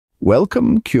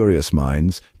Welcome, curious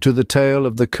minds, to the tale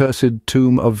of the cursed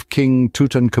tomb of King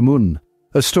Tutankhamun,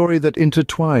 a story that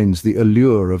intertwines the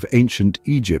allure of ancient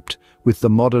Egypt with the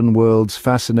modern world's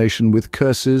fascination with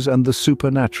curses and the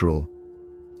supernatural.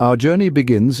 Our journey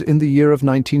begins in the year of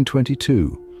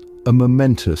 1922, a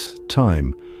momentous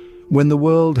time, when the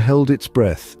world held its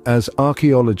breath as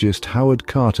archaeologist Howard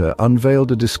Carter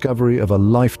unveiled a discovery of a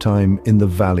lifetime in the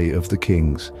Valley of the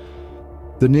Kings.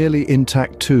 The nearly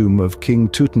intact tomb of King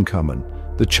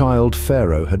Tutankhamun, the child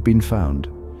pharaoh, had been found.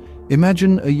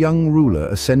 Imagine a young ruler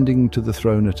ascending to the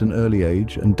throne at an early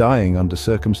age and dying under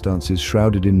circumstances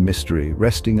shrouded in mystery,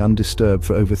 resting undisturbed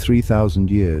for over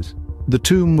 3,000 years. The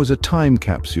tomb was a time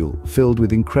capsule filled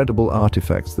with incredible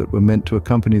artifacts that were meant to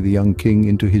accompany the young king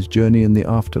into his journey in the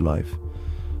afterlife.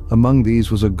 Among these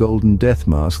was a golden death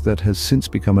mask that has since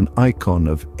become an icon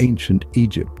of ancient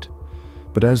Egypt.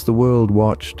 But as the world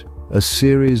watched, a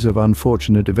series of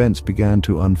unfortunate events began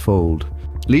to unfold.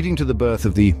 Leading to the birth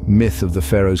of the myth of the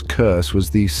pharaoh's curse was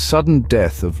the sudden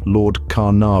death of Lord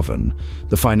Carnarvon,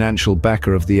 the financial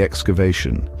backer of the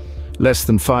excavation. Less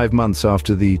than 5 months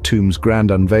after the tomb's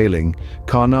grand unveiling,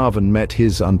 Carnarvon met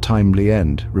his untimely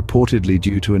end, reportedly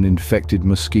due to an infected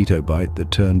mosquito bite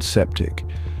that turned septic.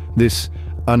 This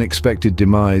unexpected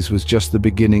demise was just the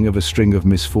beginning of a string of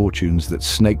misfortunes that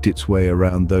snaked its way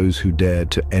around those who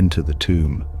dared to enter the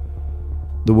tomb.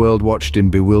 The world watched in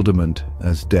bewilderment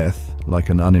as death, like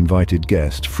an uninvited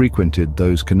guest, frequented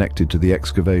those connected to the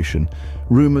excavation.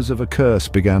 Rumors of a curse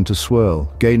began to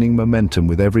swirl, gaining momentum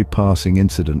with every passing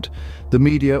incident. The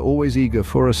media, always eager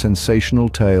for a sensational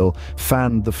tale,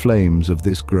 fanned the flames of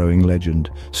this growing legend.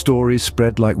 Stories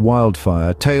spread like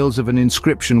wildfire, tales of an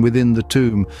inscription within the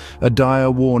tomb, a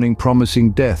dire warning promising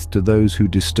death to those who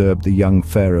disturbed the young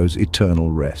pharaoh's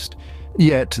eternal rest.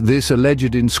 Yet this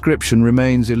alleged inscription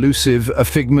remains elusive, a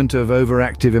figment of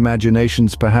overactive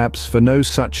imaginations perhaps, for no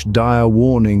such dire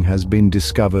warning has been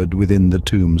discovered within the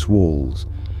tomb's walls.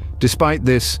 Despite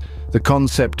this, the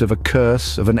concept of a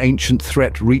curse, of an ancient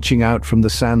threat reaching out from the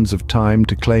sands of time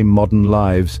to claim modern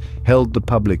lives, held the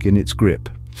public in its grip.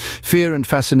 Fear and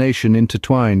fascination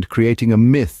intertwined, creating a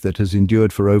myth that has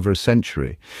endured for over a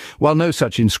century. While no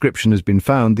such inscription has been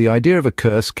found, the idea of a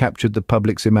curse captured the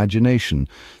public's imagination.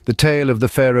 The tale of the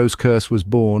pharaoh's curse was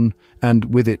born,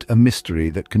 and with it a mystery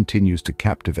that continues to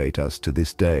captivate us to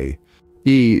this day.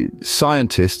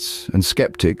 Scientists and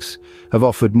skeptics have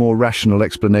offered more rational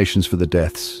explanations for the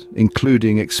deaths,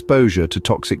 including exposure to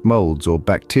toxic molds or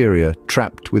bacteria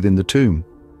trapped within the tomb.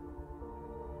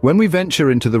 When we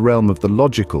venture into the realm of the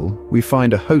logical, we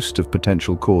find a host of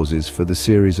potential causes for the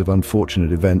series of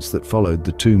unfortunate events that followed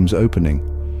the tomb's opening.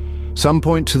 Some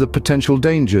point to the potential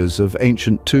dangers of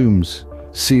ancient tombs,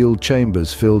 sealed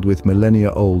chambers filled with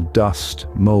millennia-old dust,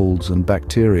 molds, and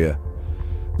bacteria.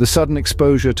 The sudden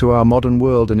exposure to our modern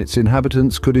world and its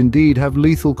inhabitants could indeed have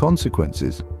lethal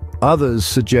consequences. Others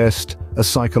suggest a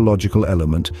psychological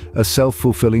element, a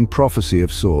self-fulfilling prophecy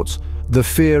of sorts. The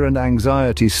fear and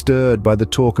anxiety stirred by the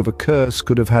talk of a curse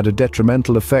could have had a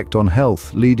detrimental effect on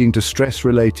health, leading to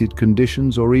stress-related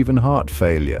conditions or even heart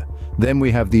failure. Then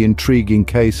we have the intriguing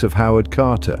case of Howard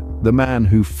Carter, the man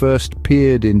who first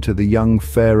peered into the young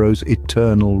pharaoh's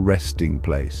eternal resting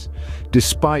place.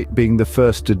 Despite being the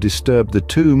first to disturb the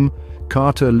tomb,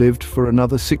 Carter lived for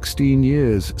another 16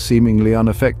 years, seemingly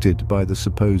unaffected by the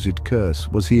supposed curse.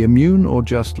 Was he immune or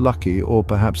just lucky, or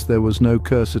perhaps there was no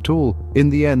curse at all? In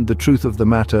the end, the truth of the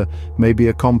matter may be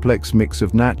a complex mix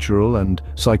of natural and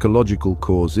psychological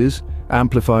causes,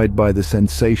 amplified by the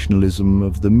sensationalism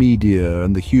of the media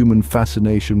and the human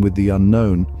fascination with the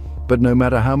unknown. But no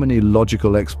matter how many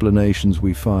logical explanations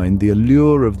we find, the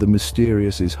allure of the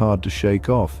mysterious is hard to shake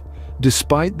off.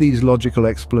 Despite these logical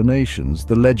explanations,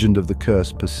 the legend of the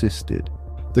curse persisted.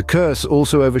 The curse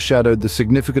also overshadowed the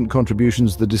significant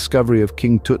contributions the discovery of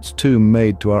King Tut's tomb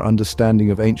made to our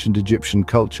understanding of ancient Egyptian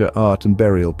culture, art, and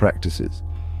burial practices.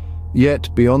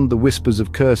 Yet, beyond the whispers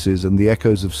of curses and the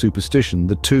echoes of superstition,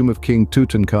 the tomb of King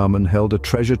Tutankhamun held a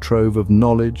treasure trove of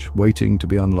knowledge waiting to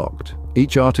be unlocked.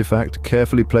 Each artifact,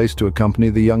 carefully placed to accompany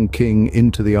the young king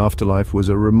into the afterlife, was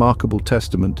a remarkable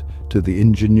testament to the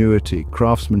ingenuity,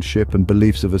 craftsmanship, and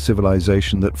beliefs of a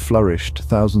civilization that flourished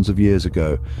thousands of years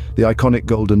ago. The iconic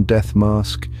golden death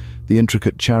mask, the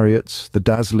intricate chariots, the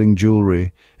dazzling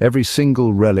jewelry, every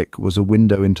single relic was a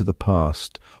window into the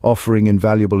past, offering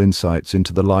invaluable insights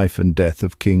into the life and death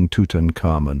of King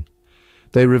Tutankhamun.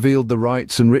 They revealed the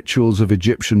rites and rituals of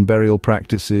Egyptian burial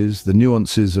practices, the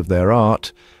nuances of their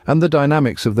art, and the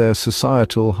dynamics of their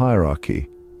societal hierarchy.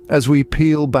 As we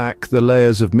peel back the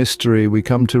layers of mystery, we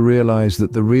come to realize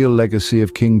that the real legacy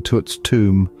of King Tut's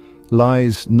tomb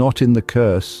lies not in the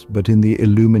curse, but in the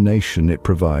illumination it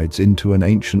provides into an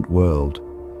ancient world.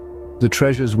 The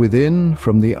treasures within,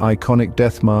 from the iconic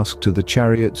death mask to the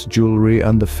chariot's jewelry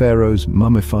and the pharaoh's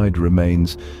mummified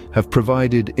remains, have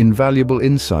provided invaluable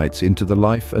insights into the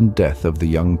life and death of the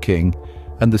young king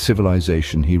and the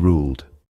civilization he ruled.